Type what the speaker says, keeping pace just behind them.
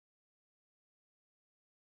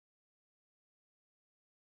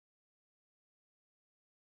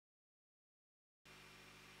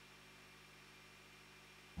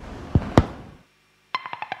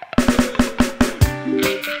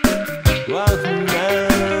There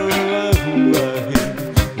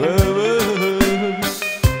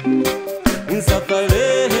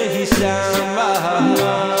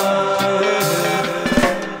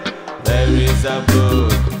is a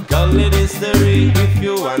book, call it history. If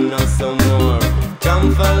you want to know some more,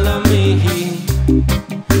 come follow me.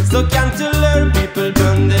 So can't you learn people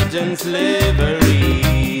bondage and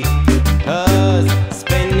slavery? Us,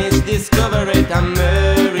 Spanish discovered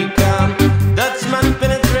America, Dutchman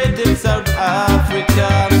penetrated South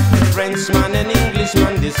Africa, Frenchman and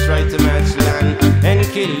Englishman destroyed too much land and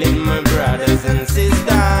killing my brothers and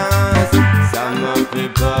sisters. Some of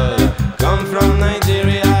people come from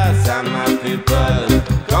Nigeria, some of people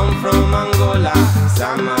come from Angola,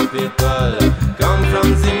 some of people come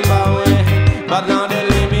from Zimbabwe, but now they're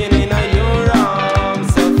living in a Europe.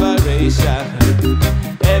 Sufferation,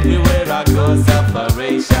 everywhere I go,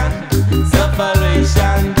 sufferation,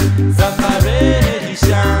 sufferation,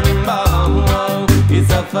 sufferation, oh, it's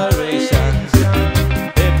sufferation,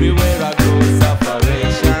 everywhere I go,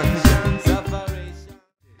 sufferation, sufferation.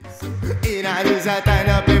 In a this time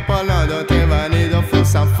of people now don't even need to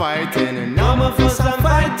fuss and fighting, no more fuss and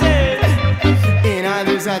fighting. In a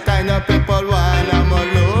this time of people want more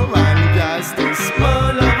love and justice,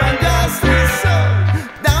 more love and justice.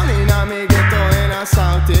 Down in a me ghetto in a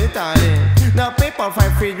South Italy, the people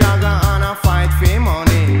fight for dragon and a fight for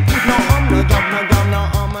money. No no job, no job,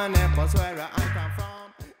 no money, but where I come from.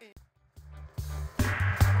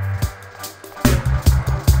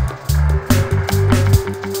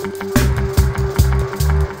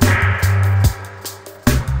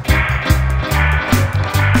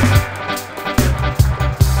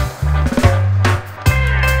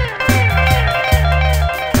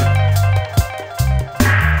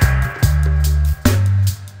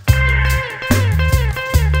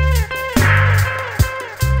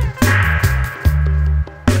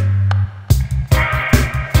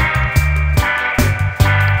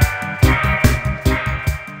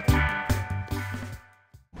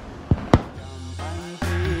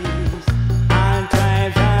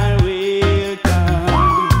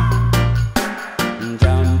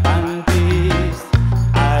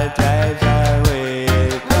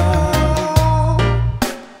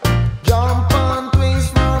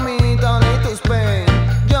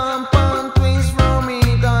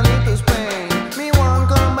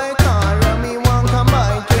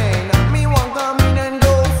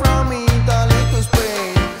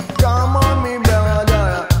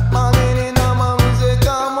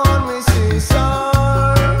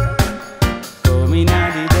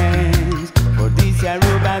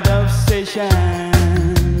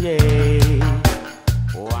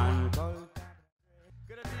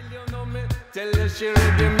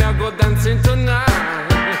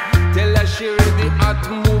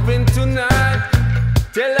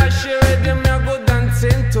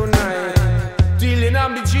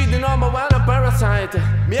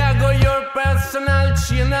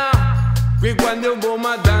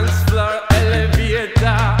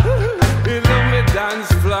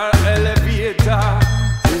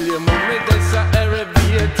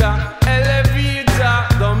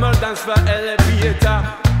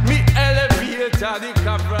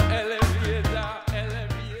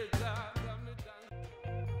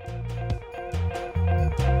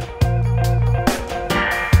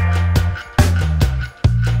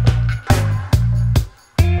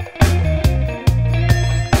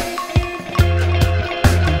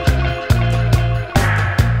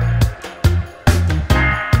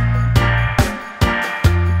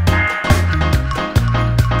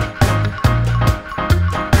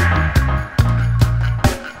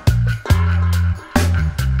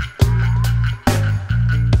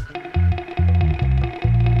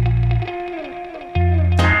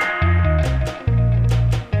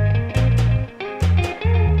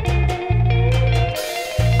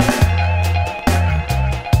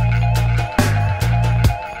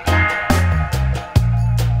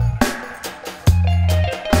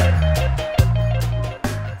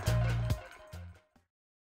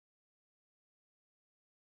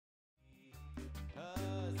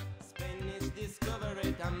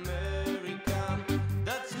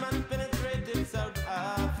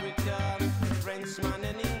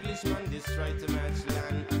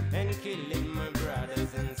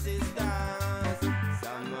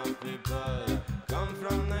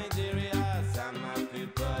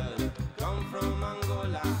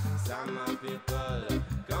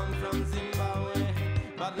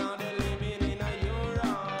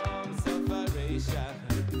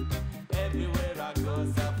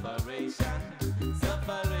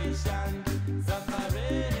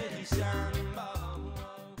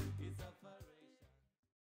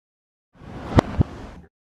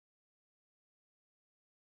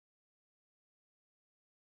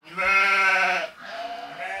 Well,